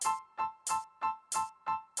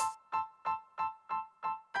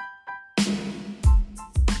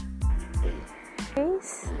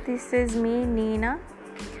this is me, Nina.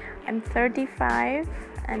 I'm 35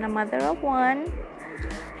 and a mother of one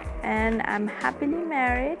and I'm happily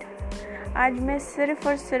married. आज मैं सिर्फ़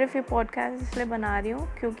और सिर्फ ये पॉडकास्ट इसलिए बना रही हूँ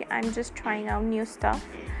क्योंकि I am just trying out new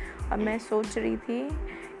stuff और मैं सोच रही थी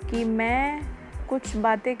कि मैं कुछ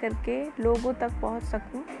बातें करके लोगों तक पहुँच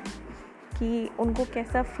सकूँ कि उनको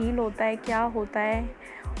कैसा फ़ील होता है, क्या होता है,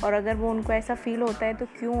 और अगर वो उनको ऐसा फ़ील होता है तो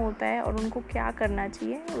क्यों होता है और उनको क्या करना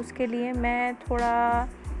चाहिए। उसके लिए मैं थोड़ा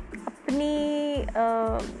अपनी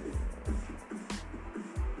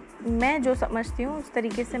मैं जो समझती हूँ उस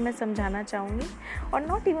तरीके से मैं समझाना चाहूँगी, और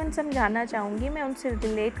नॉट इवन समझाना चाहूँगी, मैं उनसे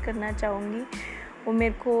रिलेट करना चाहूँगी। वो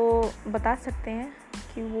मेरे को बता सकते हैं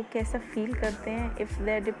कि वो कैसा फ़ील करते हैं इफ़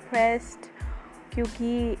दे आर डिप्रेस्ड,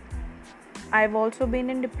 क्योंकि I have also been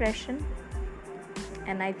in depression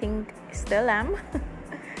and I think still am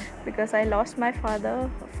because I lost my father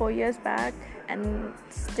 4 years back and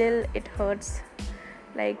still it hurts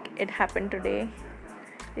like it happened today.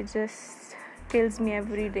 It just kills me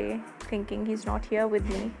every day thinking he's not here with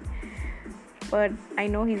me, but I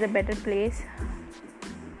know he's a better place.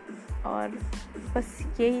 और बस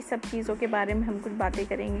यही सब चीज़ों के बारे में हम कुछ बातें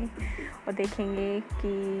करेंगे और देखेंगे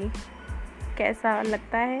कि कैसा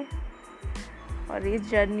लगता है। और इस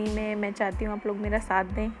जर्नी में मैं चाहती हूँ आप लोग मेरा साथ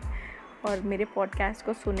दें और मेरे पॉडकास्ट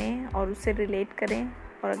को सुनें और उससे रिलेट करें,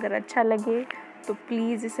 और अगर अच्छा लगे तो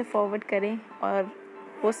प्लीज़ इसे फॉरवर्ड करें और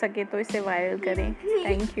हो सके तो इसे वायरल करें।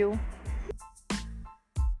 Thank you.